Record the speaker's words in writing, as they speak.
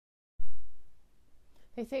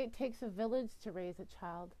They say it takes a village to raise a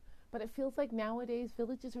child, but it feels like nowadays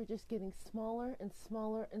villages are just getting smaller and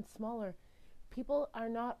smaller and smaller. People are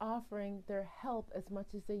not offering their help as much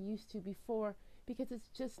as they used to before because it's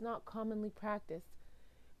just not commonly practiced.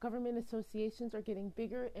 Government associations are getting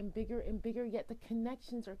bigger and bigger and bigger, yet the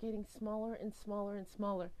connections are getting smaller and smaller and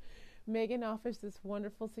smaller. Megan offers this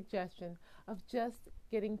wonderful suggestion of just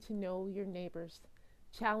getting to know your neighbors.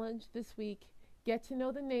 Challenge this week: get to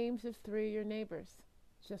know the names of three of your neighbors,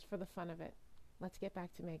 just for the fun of it. Let's get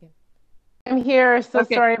back to Megan. I'm here, so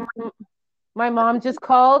Okay. sorry. My mom just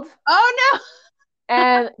called Oh no.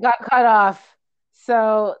 and got cut off.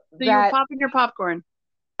 So So you were that popping your popcorn.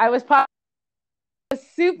 I was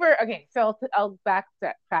super okay. So I'll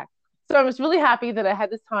backtrack. So I was really happy that I had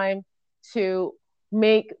this time to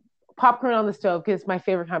make popcorn on the stove because it's my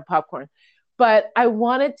favorite kind of popcorn. But I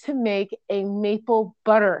wanted to make a maple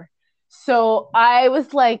butter. So I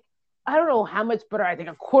was like, I don't know how much butter, I think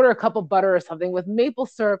a quarter cup of butter or something with maple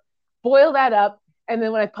syrup, boil that up. And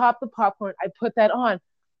then when I pop the popcorn, I put that on.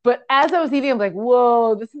 But as I was eating, I'm like,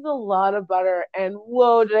 whoa, this is a lot of butter. And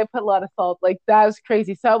whoa, did I put a lot of salt? Like, that was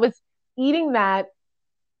crazy. So I was eating that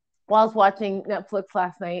while I was watching Netflix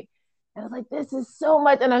last night. And I was like, this is so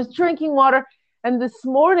much. And I was drinking water. And this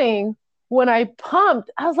morning, when I pumped,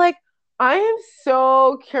 I was like, I am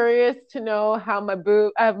so curious to know how my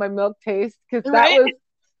milk tastes because that Right? was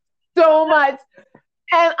so much.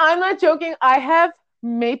 And I'm not joking. I have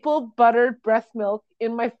maple buttered breast milk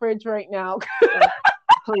in my fridge right now. That's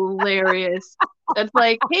hilarious. That's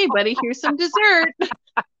like, hey, buddy, here's some dessert.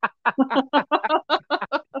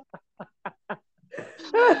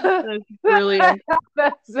 That's brilliant.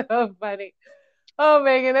 That's so funny. Oh,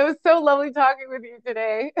 Megan, it was so lovely talking with you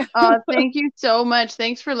today. Thank you so much.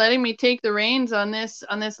 Thanks for letting me take the reins on this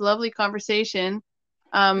lovely conversation.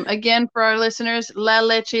 Again, for our listeners, La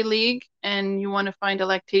Leche League, and you want to find a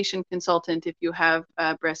lactation consultant if you have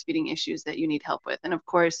breastfeeding issues that you need help with. And of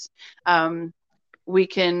course, we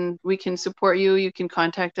can support you. You can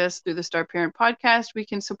contact us through the Star Parent Podcast. We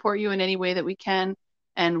can support you in any way that we can,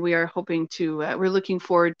 and we are hoping to. We're looking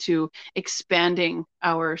forward to expanding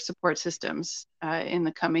our support systems in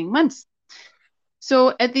the coming months.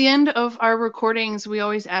 So at the end of our recordings, we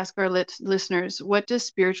always ask our listeners, what does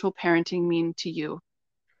spiritual parenting mean to you?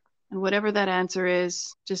 And whatever that answer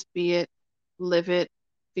is, just be it, live it,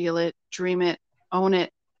 feel it, dream it, own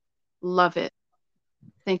it, love it.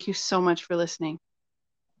 Thank you so much for listening.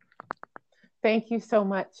 Thank you so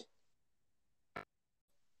much.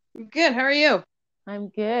 Good. How are you? I'm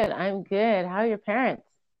good. I'm good. How are your parents?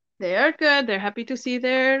 They are good. They're happy to see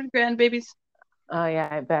their grandbabies. Oh, yeah,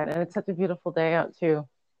 I bet. And it's such a beautiful day out, too.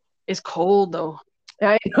 It's cold though.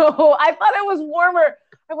 I know. I thought it was warmer.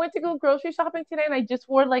 I went to go grocery shopping today and I just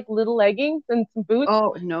wore like little leggings and some boots.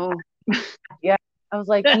 Oh no. Yeah. I was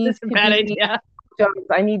like, That's these a could bad be idea. jumps.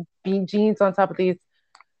 I need bean jeans on top of these.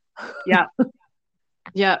 Yeah.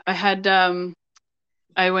 Yeah.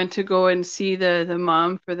 I went to go and see the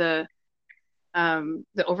mom for the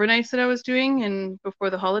overnights that I was doing and before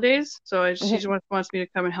the holidays. So she just wants me to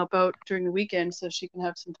come and help out during the weekend so she can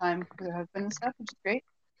have some time with her husband and stuff, which is great.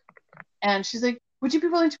 And she's like, "Would you be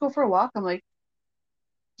willing to go for a walk?" I'm like,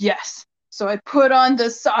 "Yes." So I put on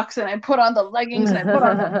the socks and I put on the leggings and I put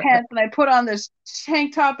on the pants and I put on this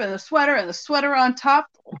tank top and the sweater on top.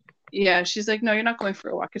 Yeah, she's like, "No, you're not going for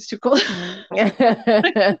a walk. It's too cold."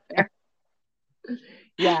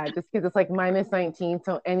 Yeah, just because it's like -19.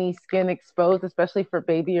 So any skin exposed, especially for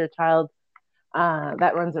baby or child,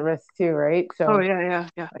 that runs a risk too, right? Oh So yeah, yeah,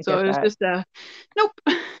 yeah. I So get it was that. just nope.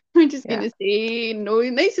 We're just Yeah. gonna stay no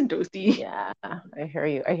nice and toasty. Yeah, I hear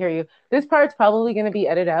you. I hear you. This part's probably going to be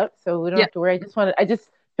edited out, so we don't Yeah. have to worry. I just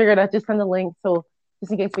figured I'd just send the link. So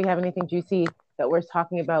just in case we have anything juicy that we're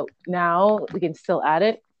talking about now, we can still add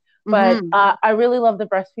it. But Mm-hmm. I really love the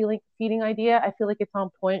breastfeeding feeding idea. I feel like it's on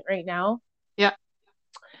point right now, Yeah.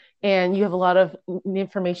 and you have a lot of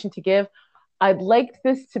information to give. I'd like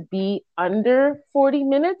this to be under 40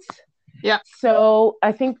 minutes. Yeah. So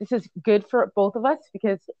I think this is good for both of us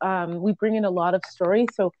because we bring in a lot of stories.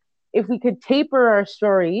 So if we could taper our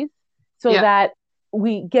stories so Yeah. that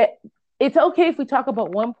we get, it's okay if we talk about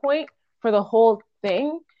one point for the whole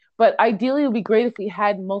thing, but ideally it would be great if we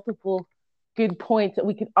had multiple good points that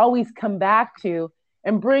we could always come back to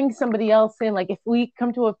and bring somebody else in. Like if we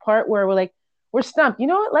come to a part where we're like, we're stumped, you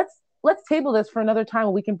know what? Let's table this for another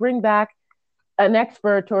time. We can bring back an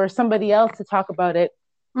expert or somebody else to talk about it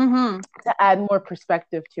Mm-hmm. to add more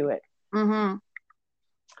perspective to it. Mm-hmm.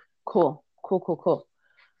 Cool, cool, cool, cool.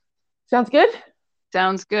 Sounds good?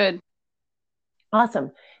 Sounds good.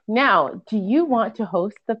 Awesome. Now, do you want to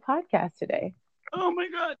host the podcast today? Oh my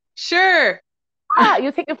God. Sure.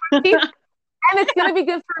 You'll take the front seat. And it's going to be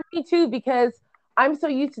good for me too, because I'm so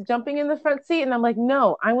used to jumping in the front seat. And I'm like,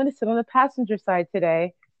 no, I'm going to sit on the passenger side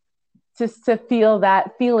today just to feel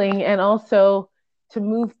that feeling, and also to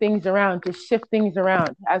move things around, to shift things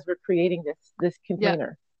around as we're creating this Yeah,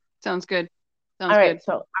 container. sounds good. All Sounds good. right,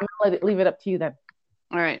 so I'm gonna leave it up to you then.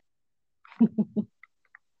 All right.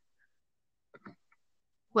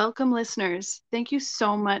 Welcome, listeners. Thank you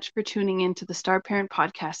so much for tuning in to the Star Parent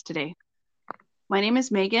Podcast today. My name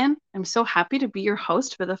is Megan. I'm so happy to be your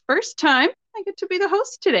host for the first time. I get to be the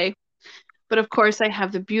host today. But of course, I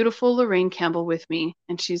have the beautiful Lorraine Campbell with me,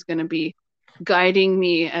 and she's going to be guiding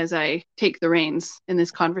me as I take the reins in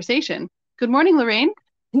this conversation. Good morning, Lorraine.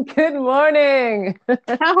 Good morning.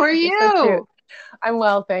 How are You're so cute. you? I'm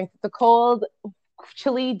well, thanks. It's a cold,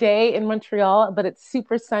 chilly day in Montreal, but it's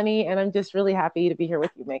super sunny, and I'm just really happy to be here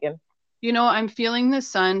with you, Megan. You know, I'm feeling the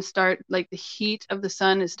sun start, like the heat of the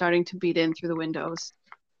sun is starting to beat in through the windows.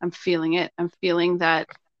 I'm feeling it. I'm feeling that,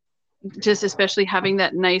 just especially having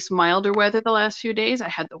that nice milder weather the last few days. I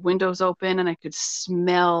had the windows open and I could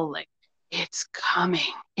smell like it's coming.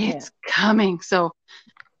 Yeah. It's coming. So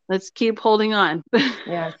let's keep holding on.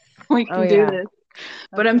 Yes. We Oh can do yeah. this.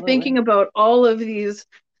 But I'm thinking Absolutely. about all of these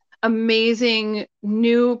amazing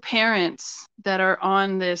new parents that are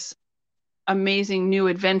on this amazing new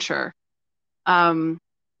adventure, um,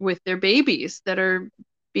 with their babies that are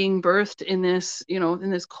being birthed in this, in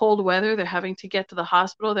this cold weather. They're having to get to the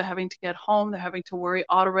hospital. They're having to get home. They're having to worry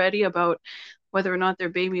already about whether or not their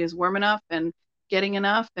baby is warm enough and getting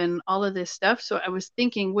enough and all of this stuff. So I was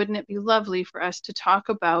thinking, wouldn't it be lovely for us to talk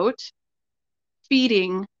about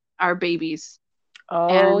feeding our babies?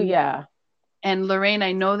 Oh And yeah. and Lorraine,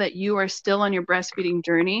 I know that you are still on your breastfeeding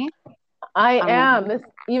journey. I Um, am. This,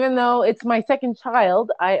 even though it's my second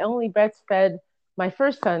child, I only breastfed my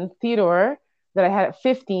first son, Theodore, that I had at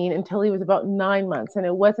 15 until he was about 9 months. And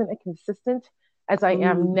it wasn't as consistent as I mm,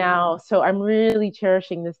 am now. So I'm really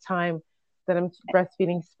cherishing this time that I'm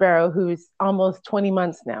breastfeeding Sparrow, who's almost 20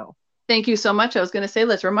 months now. Thank you so much. I was going to say,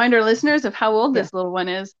 let's remind our listeners of how old Yeah. this little one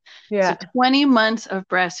is. So Yeah. 20 months of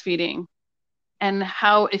breastfeeding, and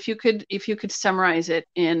how, if you could summarize it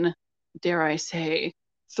in, dare I say,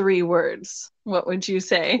 3 words, what would you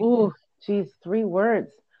say? Ooh, geez, 3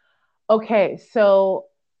 words. Okay. So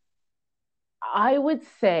I would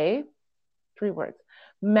say 3 words: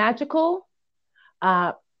 magical,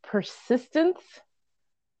 uh, persistence,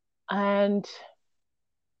 and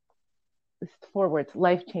 4 words: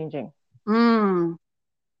 life changing. Mm,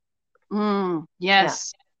 Yeah.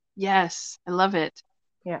 yes. Yes. I love it.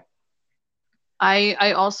 Yeah.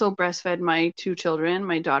 I also breastfed my 2 children.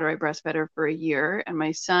 My daughter, I breastfed her for a year, and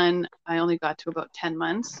my son, I only got to about 10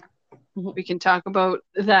 months. Mhm. We can talk about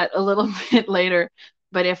that a little bit later.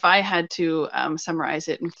 But if I had to summarize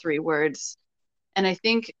it in 3 words, and I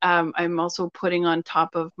think I'm also putting on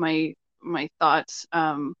top of my thoughts,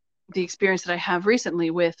 the experience that I have recently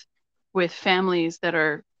with families that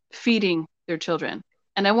are feeding their children.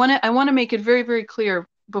 And I want to make it very, very clear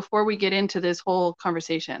before we get into this whole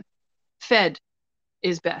conversation. Fed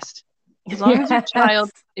is best. As long as your child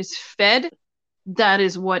Yes. is fed, that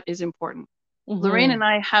is what is important. Lorraine Hmm. and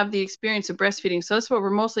I have the experience of breastfeeding, so that's what we're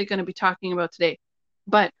mostly going to be talking about today.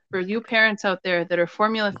 But for you parents out there that are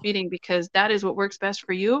formula feeding because that is what works best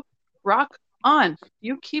for you, rock on.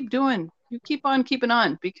 You keep doing, you keep on keeping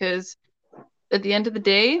on, because at the end of the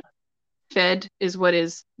day, fed is what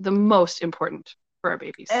is the most important for our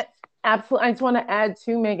babies. Absolutely. I just want to add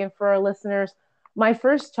too, Megan, for our listeners, my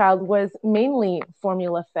first child was mainly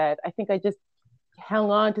formula fed. I think I just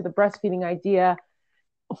hung on to the breastfeeding idea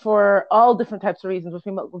for all different types of reasons, which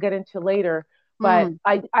we'll get into later. But Mm.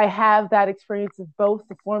 I have that experience of both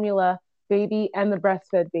the formula baby and the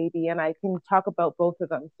breastfed baby, and I can talk about both of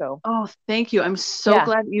them. So Oh, thank you. I'm so yeah,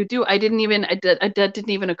 glad that you do. That didn't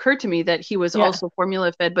even occur to me that he was yeah, also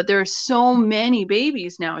formula fed, but there are so many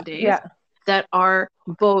babies nowadays yeah, that are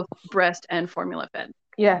both breast and formula fed.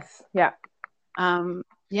 yes, yeah.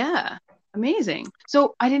 Yeah, amazing.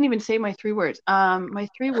 So I didn't even say my 3 words. My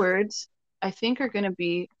 3 words I think are going to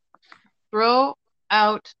be throw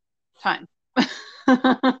out time.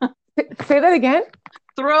 Say that again.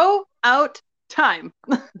 Throw out time.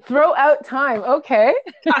 Throw out time. Okay.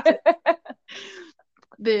 Got it.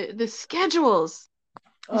 The schedules,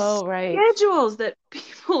 the Oh, right. schedules that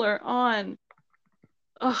people are on.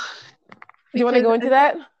 Ugh, Do you want to because go into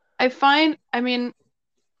that? I find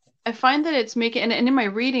that it's making, and in my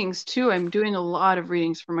readings too, I'm doing a lot of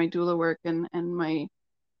readings for my doula work and my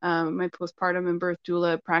postpartum and birth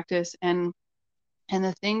doula practice. And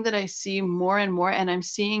the thing that I see more and more, and I'm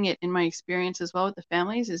seeing it in my experience as well with the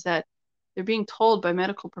families, is that they're being told by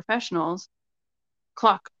medical professionals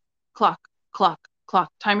clock, clock, clock,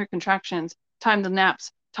 clock. Time your contractions, time the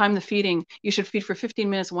naps, time the feeding. You should feed for 15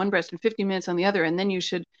 minutes on one breast and 15 minutes on the other, and then you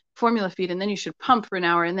should formula feed, and then you should pump for an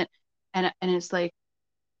hour, and then and it's like,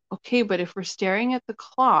 okay, but if we're staring at the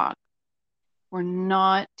clock, we're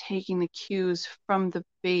not taking the cues from the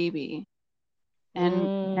baby. And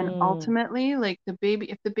Mm. ultimately, like the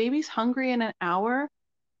baby, if the baby's hungry in an hour,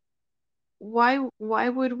 why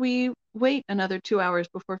would we wait another 2 hours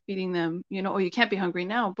before feeding them? Oh, you can't be hungry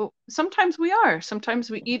now, but sometimes we are. Sometimes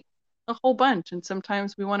we eat a whole bunch, and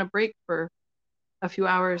sometimes we want to break for a few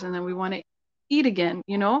hours, and then we want to eat again.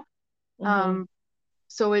 Mm-hmm. Um,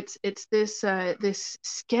 so it's this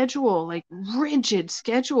schedule, like rigid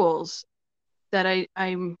schedules that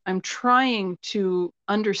I'm trying to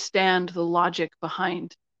understand the logic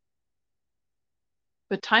behind.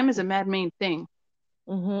 But time is a man-made thing,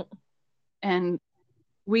 Mm-hmm. and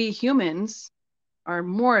we humans are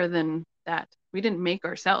more than that. We didn't make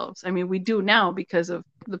ourselves. I mean, we do now because of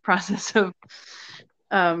the process of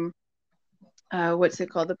um what's it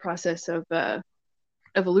called? The process of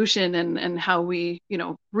evolution and how we,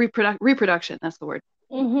 reproduction, that's the word.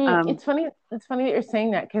 Mm-hmm. Um It's funny. It's funny that you're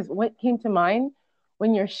saying that because what came to mind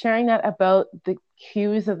when you're sharing that about the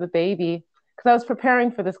cues of the baby, because I was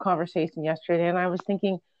preparing for this conversation yesterday and I was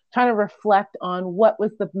thinking, trying to reflect on what are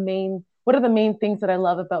the main things that I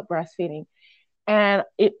love about breastfeeding. And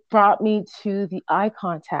it brought me to the eye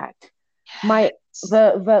contact. My yes.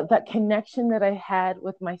 that connection that I had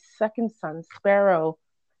with my second son, Sparrow,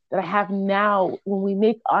 that I have now when we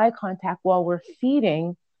make eye contact while we're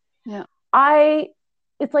feeding, Yeah. I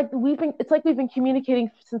it's like we've been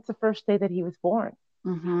communicating since the first day that he was born.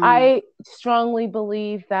 Mm-hmm. I strongly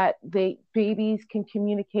believe that babies can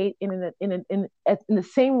communicate in the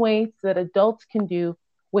same way that adults can do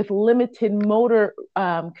with limited motor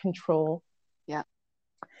control, Yeah.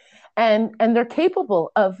 and they're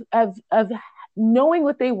capable of knowing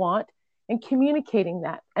what they want and communicating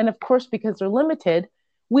that. And of course, because they're limited,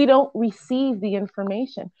 we don't receive the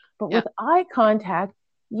information. But Yeah. with eye contact,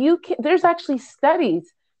 there's actually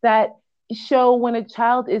studies that show when a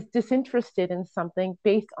child is disinterested in something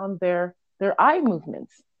based on their eye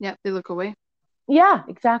movements. Yeah. They look away. Yeah,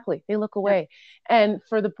 exactly. They look Yeah. away. And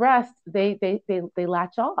for the breast, they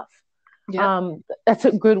latch off. Yeah. That's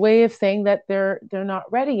a good way of saying that they're not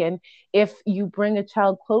ready. And if you bring a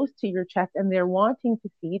child close to your chest and they're wanting to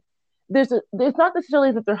feed, there's not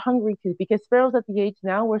necessarily that they're hungry to, because Sparrow's at the age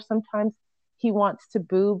now where sometimes he wants to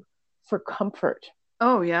boob for comfort.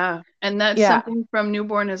 Oh yeah. And that's Yeah. something from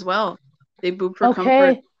newborn as well. They boob for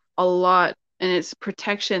comfort Okay. a lot, and it's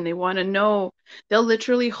protection. They want to know. They'll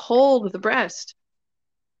literally hold the breast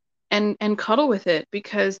and cuddle with it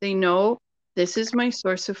because they know this is my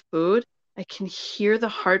source of food. I can hear the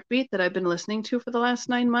heartbeat that I've been listening to for the last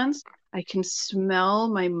 9 months. I can smell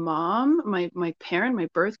my mom, my parent, my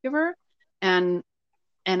birth giver, and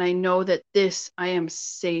and I know that I am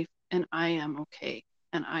safe and I am okay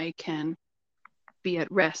and I can be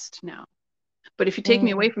at rest now. But if you take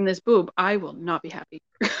me away Mm, from this boob, I will not be happy.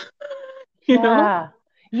 you know? yeah.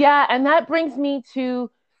 Yeah. And that brings me to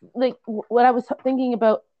like what I was thinking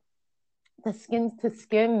about, the skin to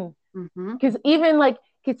skin. Mm-hmm. Because even like,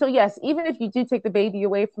 okay, so yes, even if you do take the baby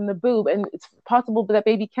away from the boob, and it's possible that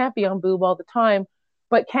baby can't be on boob all the time,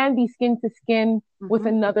 but can be skin to skin with Mm-hmm.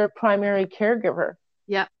 another primary caregiver.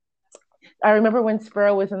 Yeah. I remember when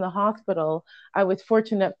Sparrow was in the hospital, I was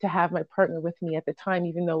fortunate to have my partner with me at the time,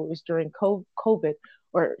 even though it was during COVID,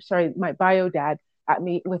 or sorry, my bio dad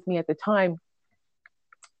with me at the time,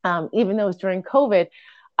 even though it was during COVID.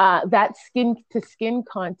 That skin to skin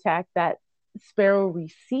contact that Sparrow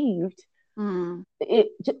received, Mm. it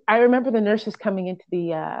I remember the nurses coming into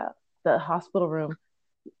the hospital room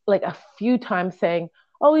like a few times saying,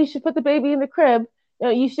 "Oh, you should put the baby in the crib.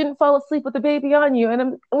 You shouldn't fall asleep with the baby on you."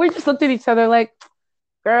 And we just looked at each other like,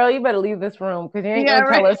 "Girl, you better leave this room because you ain't Yeah,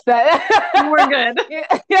 gonna tell right. us that." We're good.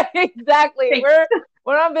 Yeah, exactly. Thanks.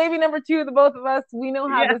 We're on baby number two. The both of us, we know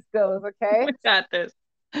how Yeah, this goes. Okay. we got this.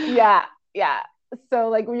 Yeah, yeah. So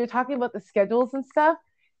like when you're talking about the schedules and stuff,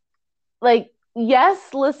 like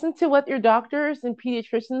yes, listen to what your doctors and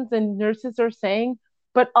pediatricians and nurses are saying,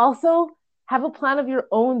 but also have a plan of your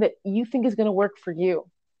own that you think is going to work for you.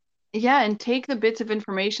 Yeah, and take the bits of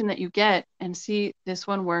information that you get and see this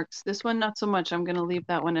one works. This one not so much. I'm gonna leave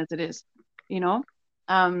that one as it is. You know?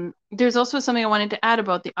 There's also something I wanted to add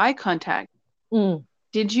about the eye contact. Mm,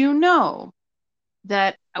 Did you know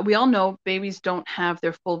that we all know babies don't have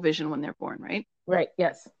their full vision when they're born, right? right,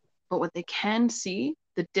 yes. But what they can see,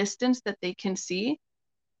 the distance that they can see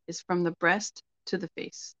is from the breast to the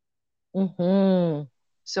face. Mm-hmm.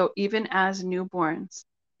 So even as newborns,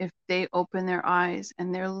 if they open their eyes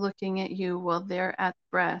and they're looking at you while they're at the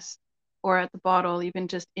breast or at the bottle, even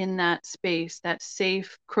just in that space, that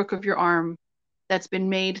safe crook of your arm that's been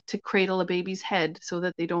made to cradle a baby's head so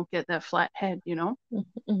that they don't get that flat head, you know?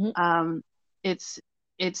 Mm-hmm. Um, it's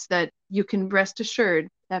it's that you can rest assured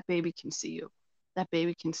that baby can see you. That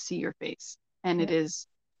baby can see your face. And Yeah.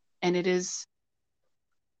 it is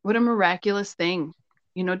what a miraculous thing.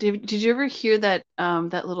 You know, did you ever hear that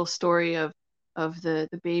that little story of the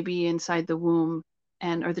baby inside the womb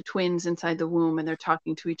and or the twins inside the womb and they're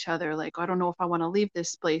talking to each other like, I don't know if I want to leave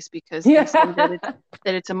this place because they say Yeah.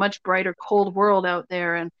 that it's a much brighter cold world out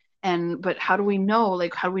there and but how do we know?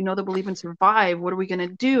 Like how do we know that we'll even survive? What are we gonna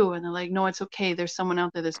do? And they're like, no, it's okay. There's someone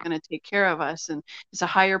out there that's gonna take care of us and it's a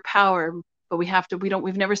higher power, but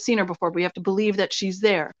we've never seen her before, but we have to believe that she's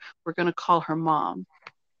there. We're gonna call her mom,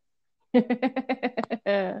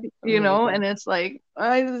 you know, Amazing. and it's like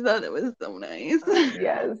I just thought it was so nice.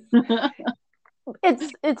 Yes.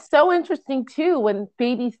 It's so interesting too when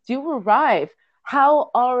babies do arrive, how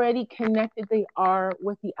already connected they are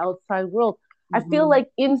with the outside world. I feel Hmm. like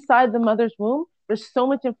inside the mother's womb, there's so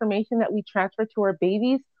much information that we transfer to our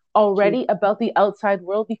babies Huge. already about the outside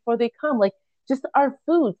world before they come. Like just our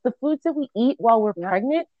foods, the foods that we eat while we're Yeah,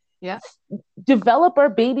 pregnant, yeah, develop our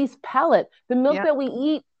baby's palate. The milk yeah, that we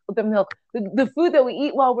eat, the food that we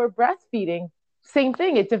eat while we're breastfeeding, same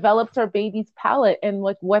thing. It develops our baby's palate and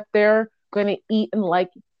like what they're going to eat and like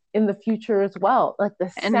in the future as well. Like the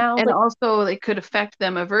sounds, and like also it could affect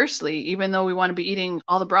them adversely, even though we want to be eating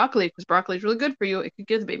all the broccoli because broccoli is really good for you. It could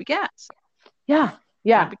give the baby gas. yeah, Gotta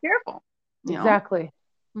yeah, be careful, you know. exactly.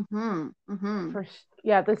 Mm-hmm. Mm-hmm. For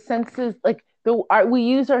yeah, the senses, like we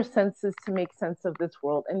use our senses to make sense of this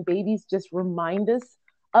world, and babies just remind us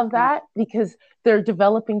of Yeah. that because they're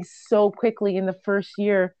developing so quickly in the first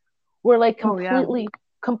year. We're like Oh yeah.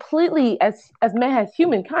 completely as men, as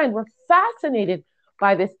humankind, we're fascinated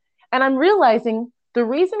by this, and I'm realizing the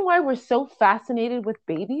reason why we're so fascinated with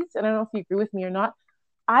babies, and I don't know if you agree with me or not.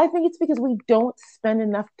 I think it's because we don't spend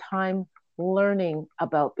enough time learning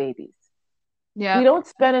about babies. Yeah. We don't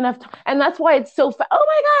spend enough time, and that's why it's so. Oh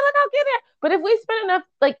my God, look how cute they are! But if we spend enough,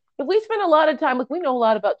 like if we spend a lot of time, like we know a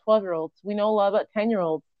lot about 12-year-olds, we know a lot about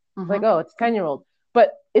 10-year-olds. Mm-hmm. Like oh, it's 10-year-old.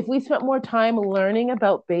 But if we spent more time learning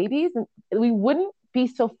about babies, we wouldn't be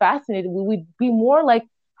so fascinated. We would be more like,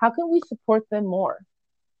 how can we support them more?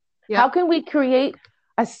 Yeah. How can we create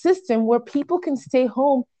a system where people can stay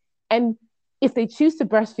home and if they choose to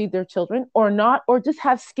breastfeed their children or not, or just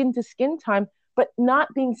have skin to skin time, but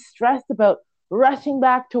not being stressed about rushing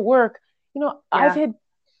back to work. You know, I've Yeah. had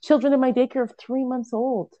children in my daycare of 3 months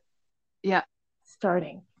old Yeah.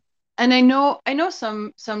 starting. And I know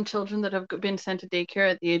some children that have been sent to daycare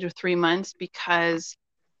at the age of 3 months because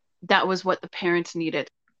that was what the parents needed,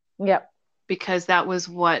 Yep, because that was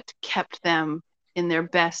what kept them in their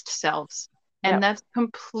best selves. And yep, that's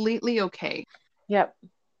completely okay. yep.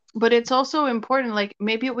 But it's also important, like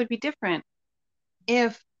maybe it would be different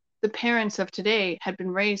if the parents of today had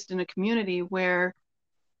been raised in a community where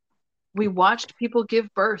we watched people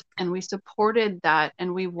give birth and we supported that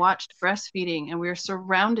and we watched breastfeeding and we were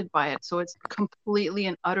surrounded by it. So it's completely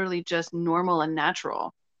and utterly just normal and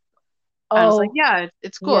natural. And it's like, Oh, yeah,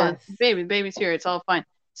 it's cool. yes. The baby's here. It's all fine.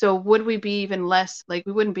 So would we be even less, like,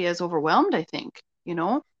 we wouldn't be as overwhelmed, I think, you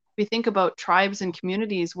know? We think about tribes and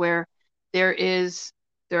communities where there is,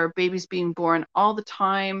 there are babies being born all the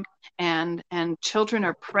time and children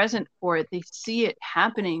are present for it. They see it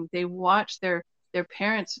happening. They watch their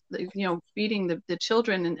parents, you know, feeding the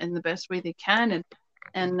children in the best way they can.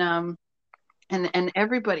 And, and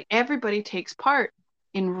everybody takes part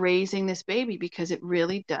in raising this baby because it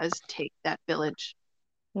really does take that village,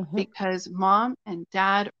 Mm-hmm, because mom,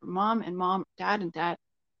 dad and dad,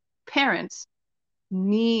 parents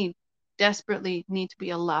need desperately need to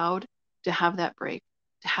be allowed to have that break,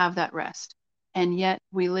 to have that rest. And yet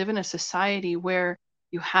we live in a society where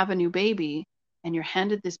you have a new baby and you're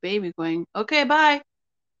handed this baby going, okay, bye.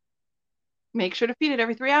 Make sure to feed it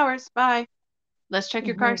every 3 hours. Bye. Let's check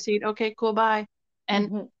your car mm-hmm, seat. Okay, cool, bye. And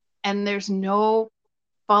mm-hmm, and there's no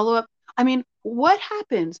follow up. I mean, what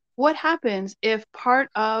happens? What happens if part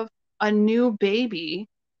of a new baby,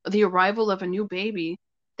 the arrival of a new baby,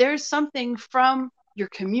 there's something from your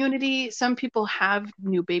community? Some people have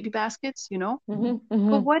new baby baskets, you know? mm-hmm,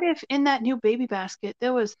 But mm-hmm. what if in that new baby basket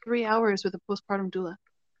there was 3 hours with a postpartum doula?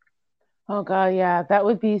 Oh God, yeah, that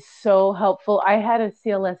would be so helpful. I had a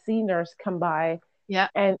CLSC nurse come by Yeah,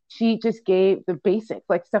 and she just gave the basics,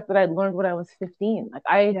 like stuff that I'd learned when I was 15. Like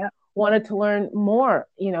I yeah, wanted to learn more,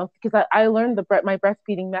 you know, because I learned my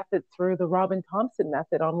breastfeeding method through the Robin Thompson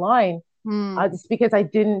method online. Mm. just because I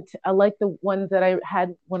didn't like the ones that I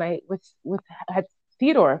had when I was with had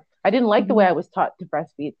Theodore. I didn't like the way Hmm. I was taught to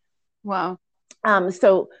breastfeed. Wow.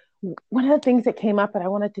 So one of the things that came up that I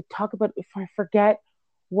wanted to talk about before I forget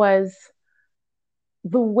was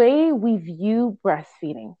the way we view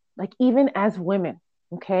breastfeeding, like even as women,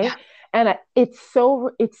 okay? Yeah. And it's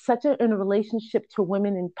such a in a relationship to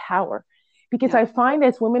women in power, because Yeah. I find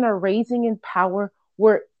as women are raising in power,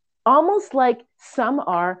 we're almost like some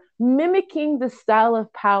are mimicking the style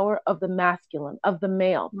of power of the masculine, of the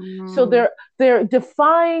male. So Mm. they're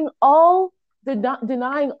defying all, they're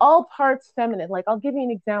denying all parts feminine. Like I'll give you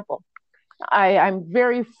an example. I'm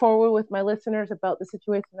very forward with my listeners about the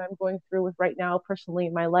situation I'm going through with right now personally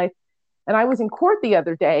in my life. And I was in court the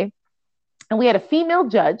other day, and we had a female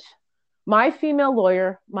judge, my female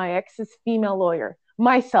lawyer, my ex's female lawyer,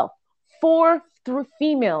 myself, four through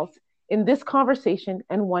females in this conversation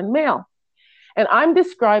and one male. And I'm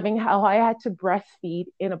describing how I had to breastfeed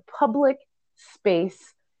in a public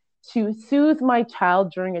space to soothe my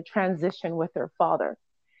child during a transition with her father.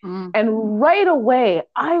 Mm. And right away,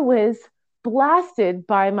 I was blasted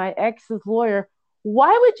by my ex's lawyer.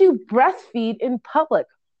 Why would you breastfeed in public?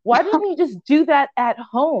 Why didn't you just do that at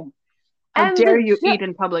home? How And dare the you eat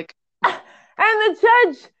in public? and the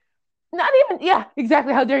judge, not even, yeah,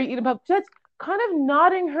 exactly. How dare you eat in public? Judge kind of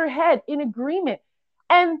nodding her head in agreement.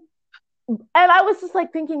 And I was just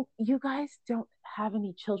like thinking, you guys don't have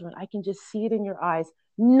any children. I can just see it in your eyes.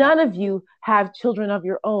 Yeah. None of you have children of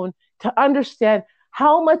your own to understand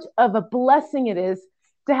how much of a blessing it is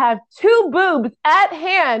to have two boobs at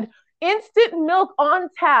hand, instant milk on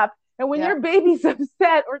tap. And when Yeah. your baby's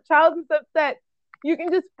upset or child is upset, you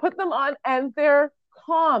can just put them on and they're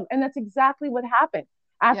calm. And that's exactly what happened.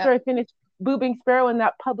 Yeah. After I finished boobing Sparrow in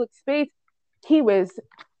that public space, he was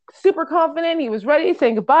super confident. He was ready,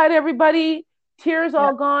 saying goodbye to everybody, tears Yeah.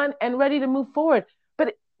 all gone, and ready to move forward.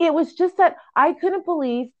 But it was just that I couldn't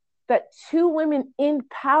believe that two women in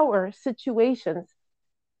power situations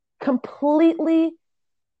completely,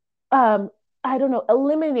 um, I don't know,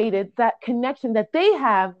 eliminated that connection that they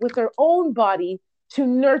have with their own body to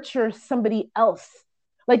nurture somebody else.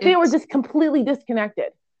 Like they were It's just completely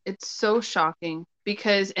disconnected. it's so shocking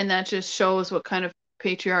because and that just shows what kind of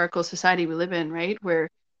patriarchal society we live in, right?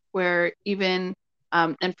 Where even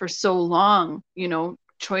and for so long,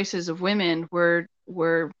 choices of women were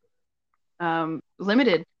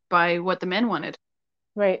limited by what the men wanted.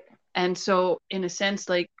 Right. And so in a sense,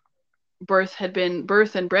 like birth and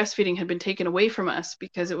breastfeeding had been taken away from us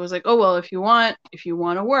because it was like, oh well, if you want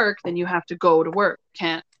to work, then you have to go to work.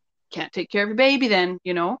 Can't take care of your baby then,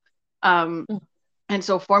 um and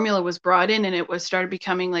so formula was brought in and it was started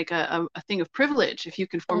becoming like a thing of privilege if you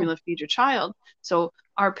can formula feed your child. So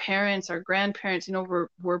our parents, our grandparents,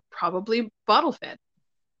 were probably bottle fed.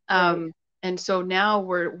 Right. um and so now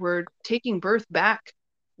we're taking birth back,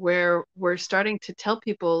 where we're starting to tell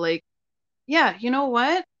people like, yeah, you know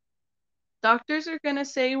what, doctors are going to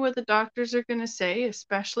say what the doctors are going to say,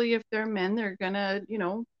 especially if they're men. They're going to,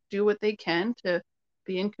 do what they can to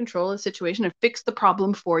be in control of the situation and fix the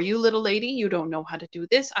problem for you, little lady. You don't know how to do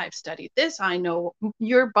this. I've studied this. I know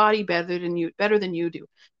your body better than you do.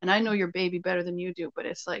 And I know your baby better than you do. But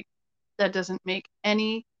it's like, that doesn't make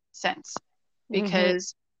any sense Mm-hmm.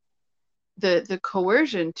 because the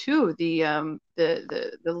coercion too, the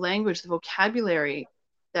language, the vocabulary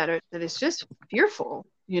that is just fearful.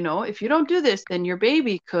 If you don't do this, then your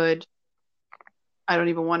baby could. I don't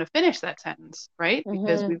even want to finish that sentence, right?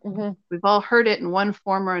 Because Mm-hmm. Mm-hmm. we've all heard it in one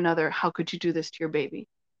form or another. How could you do this to your baby?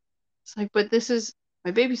 It's like, but this is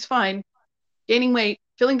my baby's fine, gaining weight,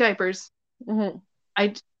 filling diapers. Mm-hmm.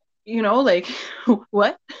 I, like,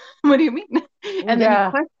 what? What do you mean? And then you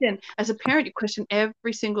Yeah. question, as a parent, you question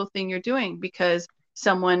every single thing you're doing because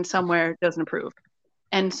someone somewhere doesn't approve.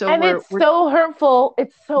 And so And we're it's we're so hurtful.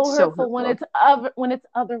 It's so it's so hurtful when hurtful. it's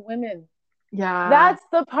other women. Yeah, That's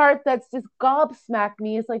the part that's just gobsmacked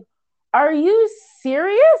me. It's like, are you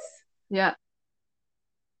serious? yeah,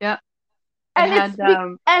 yeah. I And it's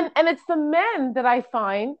had and it's the men that I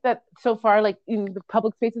find that so far, like in the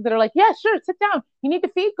public spaces, that are like, yeah, sure, sit down. You need to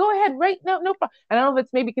feed, go ahead, right? No, no problem. I don't know if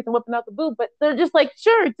it's maybe because I'm whipping out the boob, but they're just like,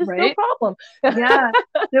 sure, just no right. problem. Yeah,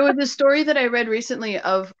 there was a story that I read recently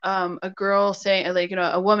of a girl saying, like,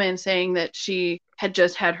 a woman saying that she had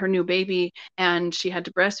just had her new baby and she had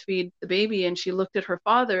to breastfeed the baby, and she looked at her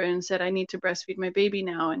father and said, "I need to breastfeed my baby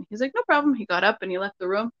now." And he's like, "No problem." He got up and he left the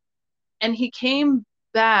room, and he came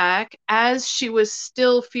back as she was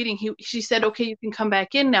still feeding. She said, "Okay, you can come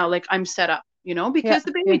back in now. Like, I'm set up." Yeah, Because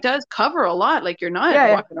the baby yeah, does cover a lot. Like, you're not yeah,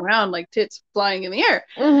 yeah. walking around like tits flying in the air.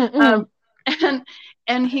 Mm-hmm, Um, mm-hmm. And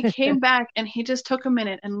and he came back and he just took a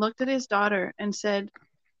minute and looked at his daughter and said,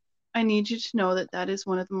 I need you to know that that is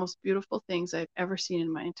one of the most beautiful things I've ever seen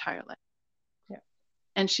in my entire life. Yeah.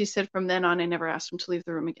 And she said, from then on, I never asked him to leave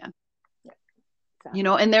the room again. Yeah. You Exactly.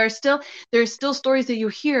 know, and there's still stories that you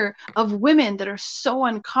hear of women that are so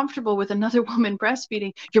uncomfortable with another woman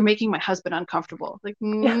breastfeeding. You're making my husband uncomfortable. Like,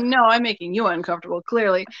 Yeah. no, I'm making you uncomfortable,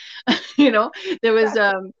 clearly. You know, there was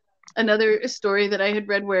Exactly. another story that I had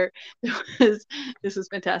read where there was, this was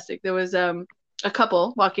fantastic. There was a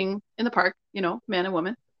couple walking in the park, you know, man and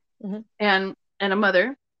woman, Mm-hmm. and a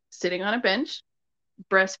mother sitting on a bench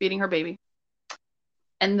breastfeeding her baby.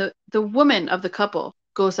 And the woman of the couple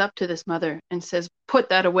goes up to this mother and says, put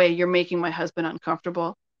that away. You're making my husband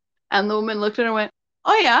uncomfortable. And the woman looked at her and went,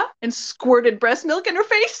 oh, yeah, and squirted breast milk in her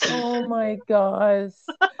face. Oh my gosh.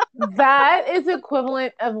 That is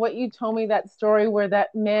equivalent of what you told me, that story where that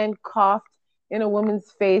man coughed in a woman's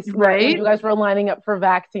face when Right? you guys were lining up for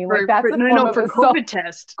vaccine. Like, that's a No, form no, of for assault. COVID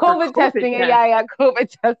test. For COVID COVID testing. test. Yeah, yeah, COVID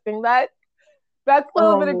testing. That's a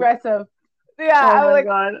little bit Oh, aggressive. Yeah, oh I was my like,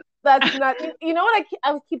 God. that's not. You know what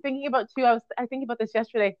I was keep thinking about too. I thinking about this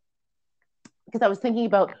yesterday because I was thinking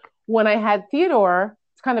about when I had Theodore.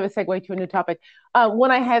 It's kind of a segue to a new topic.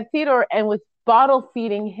 When I had Theodore and was bottle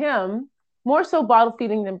feeding him, more so bottle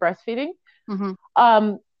feeding than breastfeeding. Mm-hmm.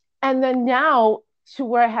 Um, and then now to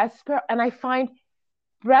where I have Sparrow, and I find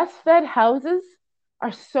breastfed houses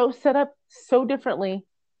are so set up so differently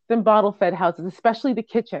than bottle fed houses, especially the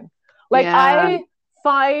kitchen. Like, Yeah. I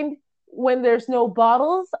find when there's no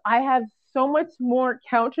bottles, I have so much more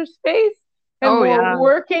counter space and Oh, more yeah.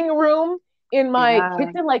 working room in my Yeah.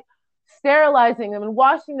 kitchen, like sterilizing them and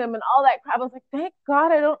washing them and all that crap. I was like, thank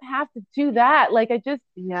God I don't have to do that. Like, I just,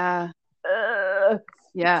 Yeah. uh, it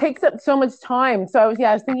Yeah. takes up so much time. So I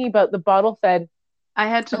was thinking about the bottle fed I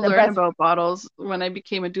had to and the learn breast. about bottles when I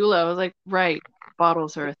became a doula. I was like, right,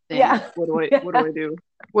 bottles are a thing. Yeah. What do Yeah. I do?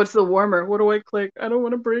 What's the warmer? What do I click? I don't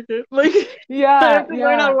want to break it. Like I Yeah. have to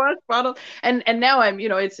learn how to Yeah. wash bottles. And now I'm, you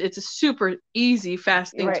know, it's a super easy,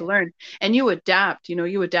 fast You're thing to right. learn. And you adapt, you know,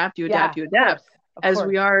 you adapt, you Yeah. adapt, you Of course. adapt. Of As course.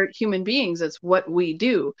 we are human beings, that's what we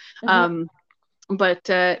do. Mm-hmm. Um,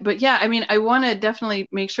 but yeah, I mean, I want to definitely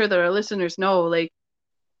make sure that our listeners know, like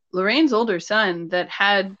Lorraine's older son that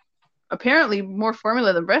had apparently more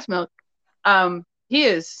formula than breast milk. He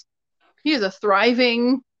is a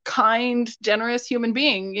thriving, kind, generous human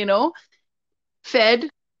being, you know. Fed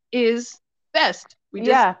is best.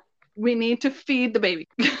 Yeah. We need to feed the baby.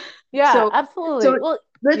 Yeah. so Absolutely. so Well.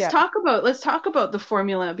 Yeah. let's talk about the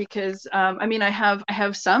formula because I mean I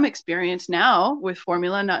have some experience now with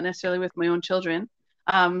formula, not necessarily with my own children.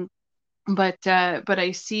 Um, but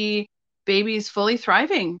I see babies fully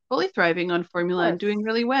thriving on Of formula and course. doing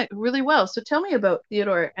really well. So tell me about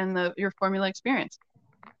Theodore and the your formula experience.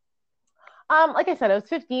 Like I said, I was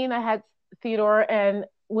 15. I had Theodore, and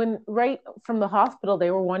when right from the hospital,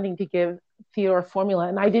 they were wanting to give Theodore formula,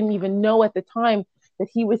 and I didn't even know at the time that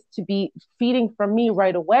he was to be feeding from me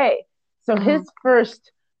right away. So his Mm-hmm.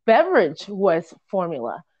 first beverage was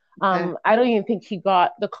formula. Okay. I don't even think he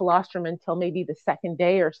got the colostrum until maybe the second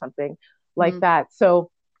day or something like Mm-hmm. that.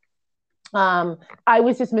 So I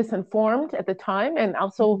was just misinformed at the time, and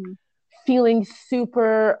also Mm-hmm. feeling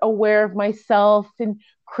super aware of myself and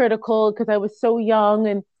critical because I was so young.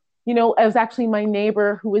 And, it was actually my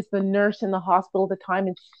neighbor who was the nurse in the hospital at the time,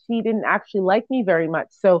 and she didn't actually like me very much.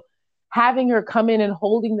 So having her come in and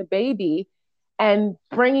holding the baby and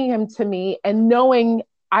bringing him to me and knowing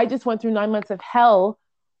I just went through 9 months of hell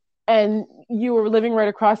and you were living right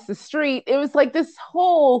across the street, it was like this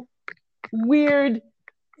whole weird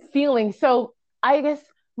feeling. So I guess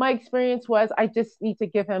my experience was I just need to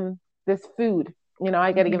give him this food.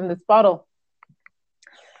 I got to give him Mm-hmm. this bottle.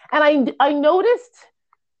 And I noticed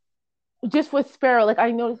just with Sparrow, like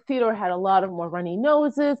I noticed Theodore had a lot of more runny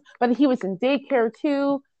noses, but he was in daycare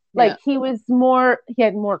too. Yeah. Like he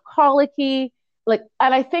had more colicky. Like,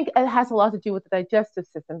 and I think it has a lot to do with the digestive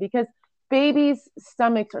system because babies'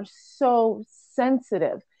 stomachs are so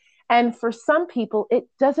sensitive. And for some people, it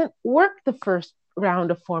doesn't work the first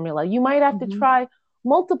round of formula. You might have to Mm-hmm. try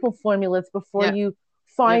multiple formulas before Yeah. you You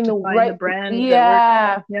have find to the find the right, brand that works.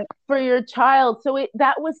 yeah, Yep. for your child. So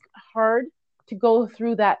that was hard to go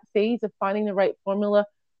through that phase of finding the right formula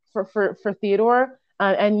for Theodore.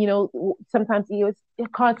 And sometimes he was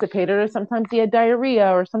constipated, or sometimes he had diarrhea,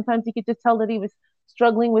 or sometimes you could just tell that he was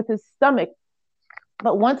struggling with his stomach.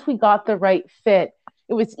 But once we got the right fit,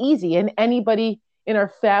 it was easy. And anybody in our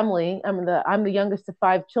family, I'm the youngest of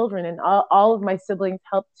 5 children, and all of my siblings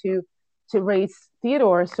helped to raise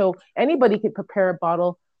Theodore. So anybody could prepare a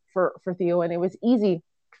bottle for Theo, and it was easy.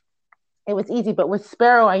 it was easy. But with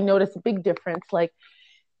Sparrow, I noticed a big difference. Like,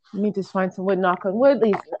 let me just find some wood, knock on wood.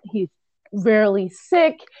 He's rarely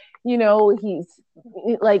sick. He's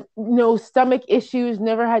like no stomach issues,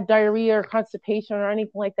 never had diarrhea or constipation or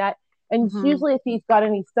anything like that. And Mm-hmm. usually, if he's got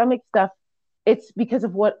any stomach stuff, it's because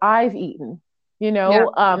of what I've eaten. Yeah.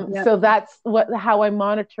 Yeah. So that's how I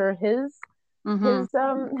monitor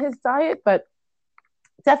Mm-hmm. his diet. But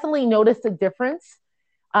definitely noticed a difference.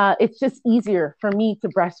 It's just easier for me to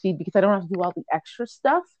breastfeed because I don't have to do all the extra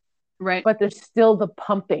stuff, Right. but there's still the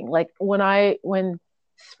pumping. Like when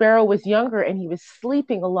Sparrow was younger and he was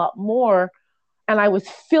sleeping a lot more and I was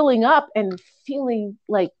filling up and feeling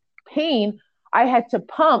like pain, I had to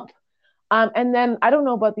pump. And then I don't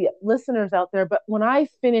know about the listeners out there, but when I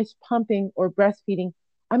finish pumping or breastfeeding,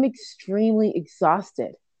 I'm extremely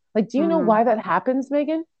exhausted. Like, do you know Mm. why that happens,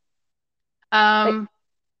 Megan? Like, Um,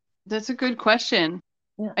 that's a good question.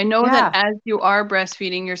 yeah, I know that yeah. as you are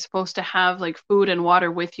breastfeeding, you're supposed to have like food and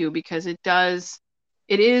water with you because it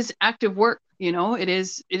is active work, it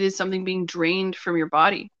is something being drained from your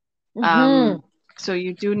body. Um, Mm-hmm. so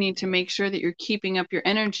you do need to make sure that you're keeping up your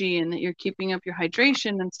energy and that you're keeping up your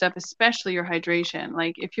hydration and stuff, especially your hydration.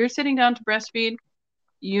 Like if you're sitting down to breastfeed,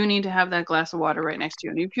 you need to have that glass of water right next to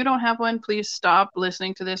you. And if you don't have one, please stop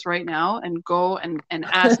listening to this right now and go and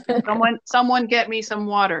ask someone get me some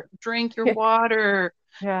water. Drink your water.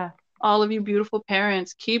 Yeah. All of you beautiful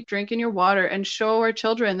parents, keep drinking your water and show our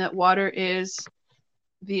children that water is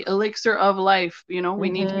the elixir of life. We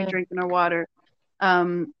need to be Mm-hmm. drinking our water.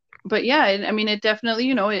 Um, but yeah, I mean, it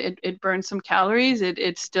definitely, it burns some calories.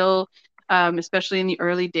 It still, especially in the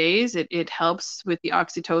early days, it helps with the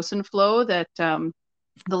oxytocin flow that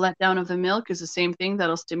the letdown of the milk is the same thing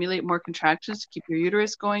that'll stimulate more contractions to keep your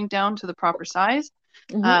uterus going down to the proper size.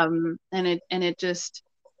 Mm-hmm. And it just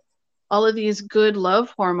all of these good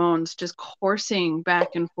love hormones just coursing back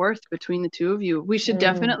and forth between the two of you. We should Mm.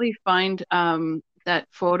 definitely find that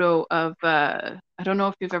photo of I don't know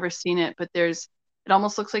if you've ever seen it, but it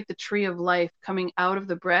almost looks like the tree of life coming out of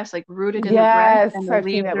the breast, like rooted in the breast, and Yes, the I've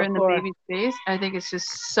seen leaves that are in the before. baby's face. I think it's just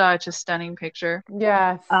such a stunning picture.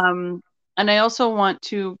 Yes. Um, and I also want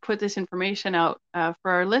to put this information out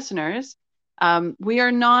for our listeners. We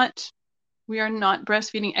are not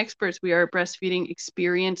breastfeeding experts. We are breastfeeding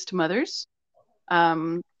experienced mothers.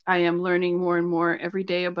 I am learning more and more every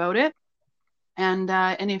day about it. And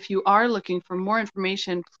if you are looking for more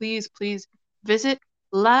information, please visit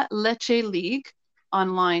La Leche League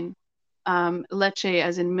online. Leche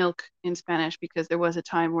as in milk in Spanish, because there was a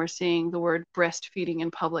time where saying the word breastfeeding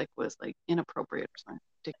in public was like inappropriate or something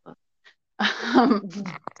ridiculous. Um,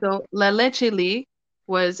 Mhm. so La Leche League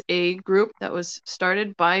was a group that was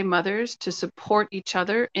started by mothers to support each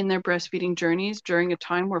other in their breastfeeding journeys during a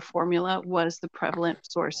time where formula was the prevalent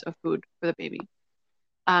source of food for the baby.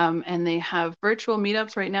 And they have virtual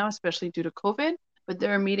meetups right now, especially due to COVID, but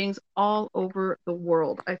there are meetings all over the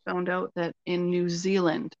world. I found out that in New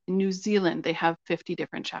Zealand, they have 50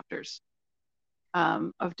 different chapters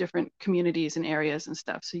of different communities and areas and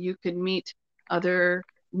stuff. So you could meet other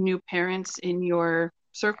new parents in your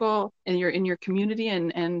circle and in your community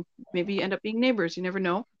and maybe end up being neighbors. You never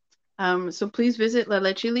know. So please visit La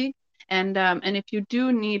Leche League. And if you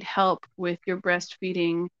do need help with your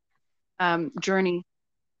breastfeeding journey,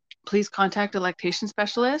 please contact a lactation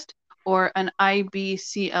specialist or an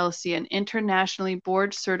IBCLC, an internationally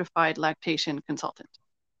board certified lactation consultant.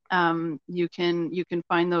 You can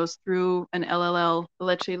find those through an LLL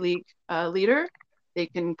Leche League leader. They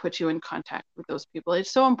can put you in contact with those people.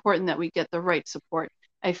 It's so important that we get the right support.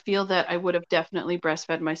 I feel that I would have definitely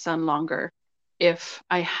breastfed my son longer if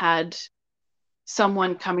I had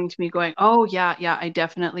someone coming to me going, "Oh yeah, yeah,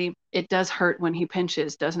 it does hurt when he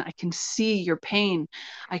pinches, doesn't it? I can see your pain.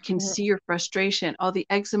 I can Mhm. see your frustration. Oh, the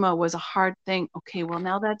eczema was a hard thing. Okay, well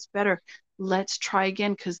now that's better. Let's try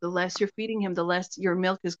again, because the less you're feeding him, the less your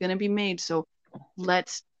milk is going to be made. So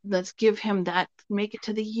let's give him that, make it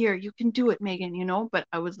to the year. You can do it, Megan. But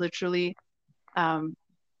I was literally um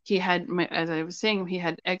as I was saying, he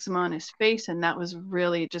had eczema on his face, and that was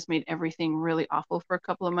really just made everything really awful for a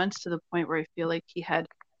couple of months, to the point where I feel like he had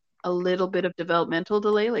a little bit of developmental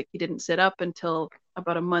delay. Like he didn't sit up until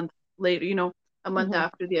about a month later, a month Mhm.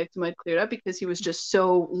 after the eczema had cleared up, because he was just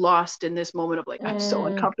so lost in this moment of like, I'm so Mm.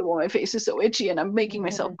 uncomfortable. My face is so itchy and I'm making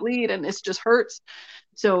myself Mhm. bleed and this just hurts.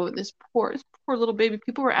 So this poor little baby,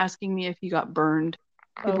 people were asking me if he got burned.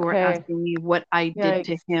 People were Okay. asking me what I did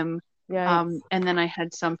to Yikes. him. Yikes. And then I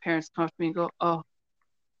had some parents come up to me and go, "Oh,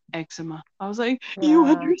 eczema." I was like, "You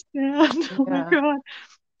Yeah. understand?" Oh my Yeah. God.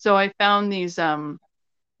 So I found these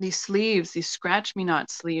these sleeves, these scratch me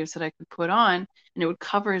not sleeves that I could put on, and it would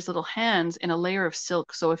cover his little hands in a layer of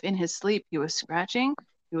silk. So if in his sleep he was scratching,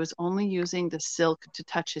 he was only using the silk to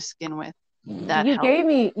touch his skin with. That helped.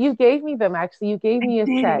 You gave me them actually. You gave I me a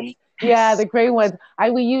did set. it. Yeah, Yes. the gray ones. I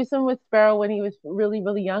we used them with Sparrow when he was really,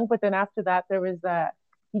 really young, but then after that there was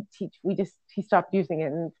he stopped using it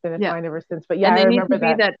and it's been Yeah. fine ever since. But yeah, And I they need to remember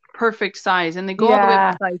be that. that perfect size, and they go all the way up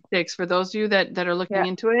to Yeah, size 6. For those of you that are looking yeah,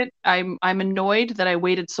 into it, I'm annoyed that I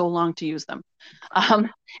waited so long to use them. Um,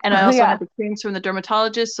 and I also had yeah. the creams from the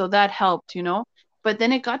dermatologist, so that helped, you know. But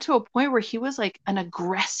then it got to a point where he was like an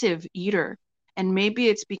aggressive eater. And maybe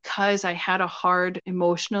it's because I had a hard,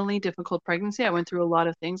 emotionally difficult pregnancy. I went through a lot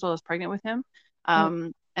of things while I was pregnant with him. Mm,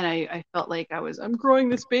 And I felt like I'm growing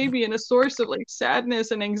this baby and a source of like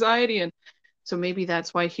sadness and anxiety. And so maybe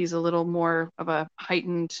that's why he's a little more of a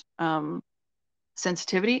heightened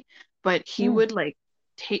sensitivity. But he mm, would like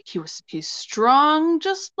he's strong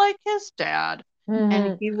just like his dad,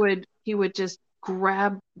 and mm, he would just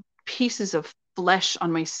grab pieces of flesh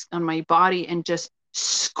on my body and just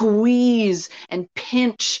squeeze and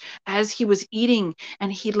pinch as he was eating,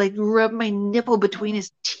 and he'd like rub my nipple between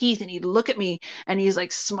his teeth, and he'd look at me and he's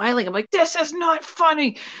like smiling. I'm like, this is not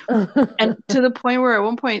funny. And mm. to the point where at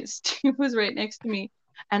one point Steve was right next to me,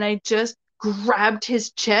 and I just grabbed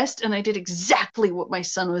his chest and I did exactly what my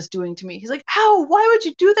son was doing to me. He's like, "Ow, why would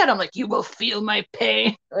you do that?" I'm like, "You will feel my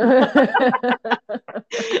pain."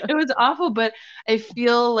 It was awful, but I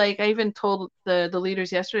feel like I even told the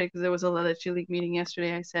leaders yesterday, because there was a LHG League meeting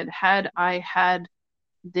yesterday. I said, had I had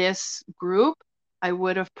this group, I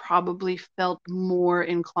would have probably felt more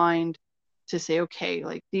inclined to say, okay,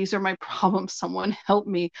 like these are my problems. Someone help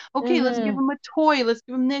me. Okay, let's give Mhm, them a toy. Let's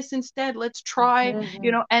give them this instead. Let's try,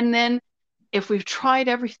 mhm, and then if we've tried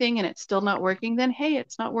everything and it's still not working, then hey,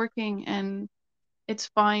 it's not working and it's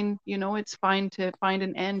fine. It's fine to find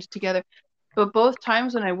an end together. But both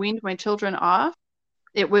times when I weaned my children off,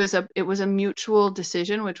 it was a mutual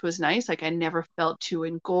decision, which was nice. Like I never felt too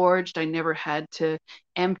engorged. I never had to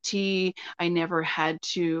empty. I never had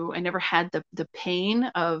the pain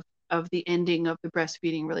of the ending of the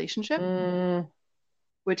breastfeeding relationship, mm.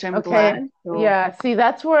 which I'm Okay. glad. So Yeah. See,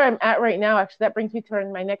 that's where I'm at right now. Actually, that brings me to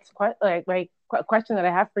my next question that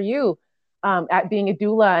I have for you. At being a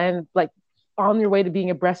doula and like on your way to being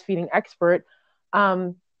a breastfeeding expert,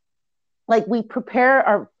 um, like we prepare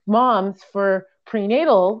our moms for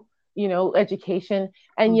prenatal, education,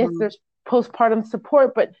 and yes, mhm. there's postpartum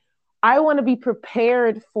support, but I want to be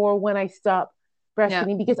prepared for when I stop Yeah.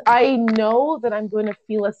 breastfeeding because I know that I'm going to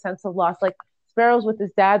feel a sense of loss. Like Sparrow's with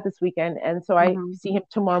his dad this weekend, and so I Mhm. see him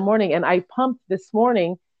tomorrow morning, and I pumped this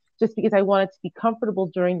morning just because I wanted to be comfortable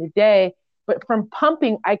during the day. But from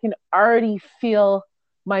pumping, I can already feel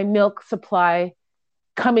my milk supply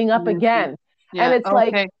coming up Diminishing. again. And Yeah. it's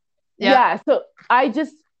like, Okay. Yeah. yeah, so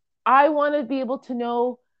I want to be able to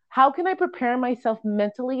know how can I prepare myself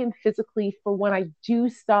mentally and physically for when I do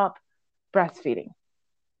stop breastfeeding.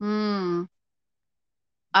 Hmm.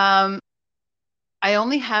 Um, I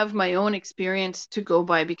only have my own experience to go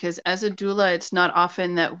by, because as a doula, it's not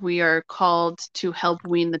often that we are called to help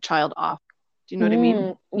wean the child off. Do you know what I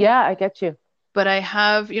mean? Yeah, I get you. But I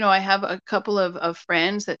have a couple of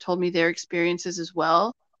friends that told me their experiences as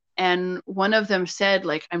well. And one of them said,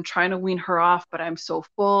 like, I'm trying to wean her off, but I'm so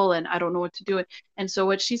full and I don't know what to do. And so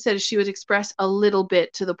what she said is she would express a little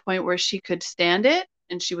bit to the point where she could stand it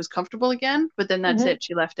and she was comfortable again, but then that's Hmm. it.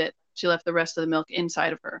 She left it. She left the rest of the milk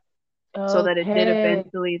inside of her, so that Okay.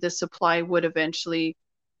 the supply would eventually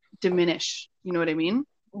diminish. You know what I mean?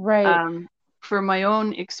 Right. Um, for my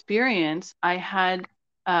own experience,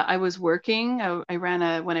 I was working. When I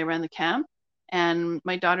ran the camp, and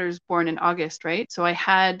my daughter's born in August, right? So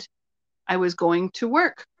I was going to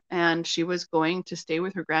work, and she was going to stay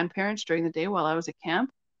with her grandparents during the day while I was at camp,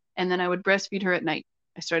 and then I would breastfeed her at night.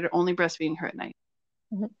 I started only breastfeeding her at night.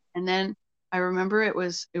 Mhm. And then I remember it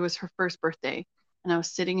was her first birthday, and I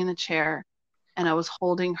was sitting in the chair and I was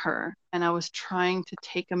holding her and I was trying to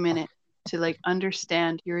take a minute to like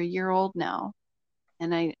understand, you're a year old now,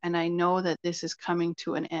 and I know that this is coming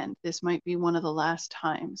to an end. This might be one of the last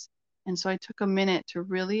times. And so I took a minute to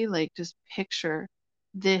really like just picture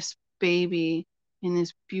this baby in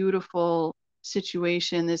this beautiful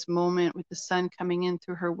situation, this moment with the sun coming in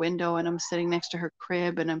through her window, and I'm sitting next to her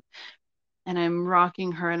crib, and I'm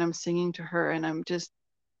rocking her and I'm singing to her, and I'm just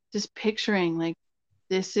picturing like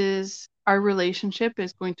this is our relationship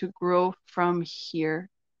is going to grow from here.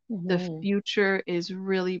 The Hmm. future is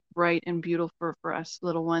really bright and beautiful for us,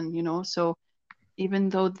 little one. So even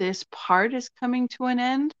though this part is coming to an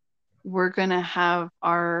end, we're gonna have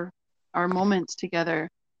our moments together.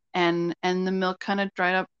 and the milk kind of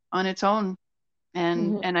dried up on its own.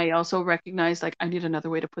 Mhm. And I also recognized like I need another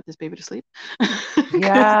way to put this baby to sleep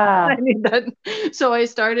because I Yeah. need that. So I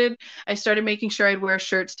started making sure I'd wear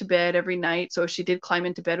shirts to bed every night. So if she did climb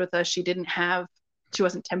into bed with us, she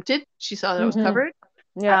wasn't tempted. She saw that I was Hmm. covered.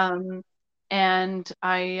 Yeah. Um, and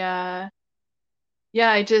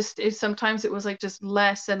yeah, sometimes it was like just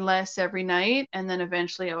less and less every night. And then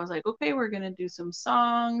eventually I was like, okay, we're going to do some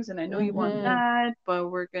songs. And I know you want Hmm. that, but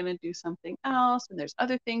we're going to do something else. And there's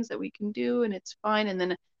other things that we can do, and it's fine. And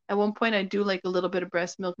then at one point I do like a little bit of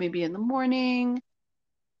breast milk maybe in the morning,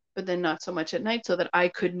 but then not so much at night so that I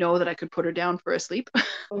could know that I could put her down for a sleep.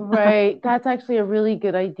 Right. That's actually a really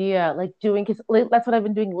good idea. Like doing, because that's what I've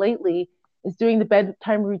been doing lately, is doing the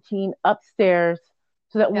bedtime routine upstairs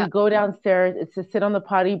so that when Yeah, we go downstairs, it's to sit on the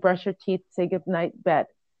potty, brush your teeth, say good night, bed,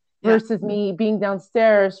 yeah, versus me being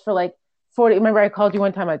downstairs for like 40. Remember, I called you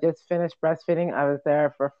one time, I just finished breastfeeding. I was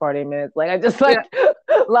there for 40 minutes. Like I just yeah, like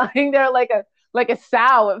lying there like a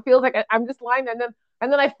sow. It feels like I'm just lying there,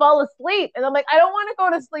 and then I fall asleep and I'm like, I don't want to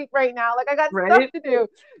go to sleep right now. Like I got stuff right. to do.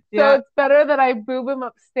 So Yeah, it's better that I move him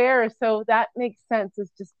upstairs. So that makes sense.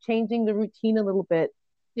 It's just changing the routine a little bit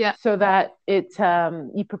yeah, so that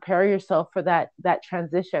you prepare yourself for that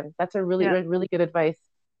transition. That's a yeah. really good advice.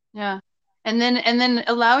 Yeah. And then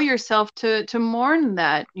allow yourself to mourn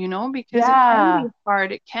that, because it can be Yeah.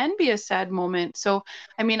 hard. It can be a sad moment. So,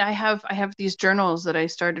 I mean, I have these journals that I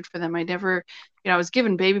started for them. I never, I was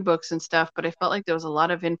given baby books and stuff, but I felt like there was a lot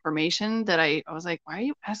of information that I was like, why are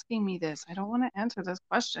you asking me this? I don't want to answer this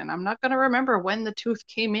question. I'm not going to remember when the tooth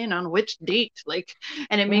came in on which date. Like,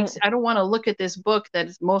 and Mm-hmm. I don't want to look at this book that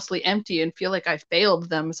is mostly empty and feel like I failed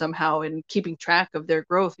them somehow in keeping track of their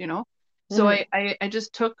growth. So Mm-hmm. I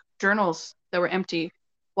just took journals that were empty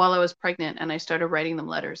while I was pregnant and I started writing them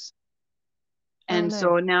letters. Oh, And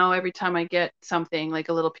so nice. now every time I get something like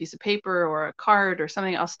a little piece of paper or a card or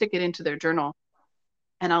something, I'll stick it into their journal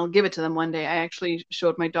and I'll give it to them one day. I actually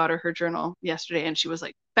showed my daughter her journal yesterday and she was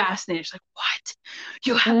like fascinated. She's like, "What?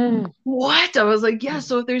 You have Mm. what?" I was like, "Yeah,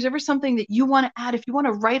 so if there's ever something that you want to add, if you want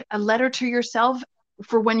to write a letter to yourself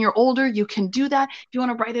for when you're older, you can do that. If you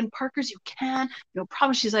want to write in Parker's, you can. No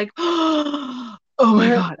problem." She's like, "Oh my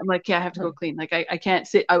God." I'm like, "Yeah, I have to go clean. Like I can't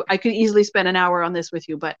sit. I could easily spend an hour on this with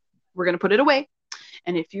you, but we're gonna put it away.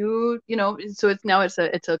 And if so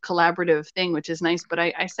it's a collaborative thing, which is nice. But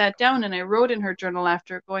I sat down and I wrote in her journal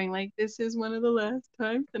after going like, this is one of the last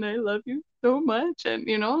times and I love you so much. And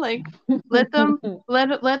like let them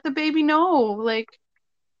let the baby know, like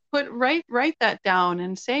write that down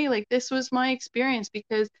and say like this was my experience,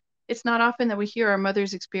 because it's not often that we hear our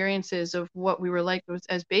mother's experiences of what we were like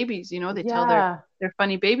as babies. They tell Yeah. their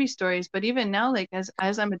funny baby stories, but even now, like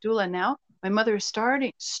as I'm a doula now, my mother is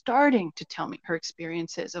starting to tell me her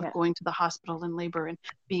experiences of Yeah. going to the hospital in labor and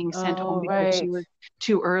being sent home Oh, because she right. was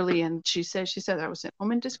too early. And she said I was sent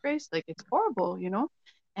home in disgrace. Like it's horrible. And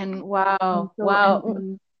and Wow. so Wow.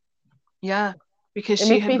 yeah, because It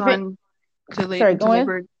she makes had me think. gone to late Sorry, into go in.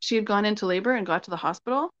 labor. She had gone into labor and got to the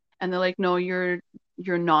hospital, and they're like, "No, you're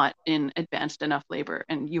not in advanced enough labor,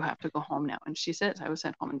 and you have to go home now." And she says, "I was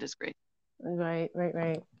sent home in disgrace." Right, right,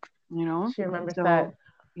 right. You know, She remembers so that.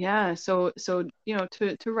 yeah, so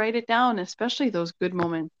to write it down, especially those good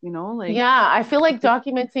moments. Like Yeah, I feel like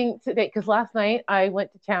documenting today because last night I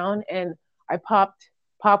went to town and I popped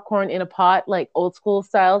popcorn in a pot, like old school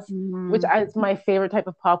styles, which mm, is my favorite type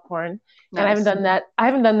of popcorn. And I haven't nice. done that. I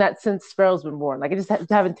haven't done that since Sparrow's been born. Like I just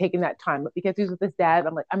haven't taken that time. But because he's with his dad,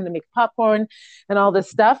 I'm like, I'm gonna make popcorn and all this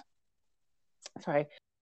stuff. Sorry.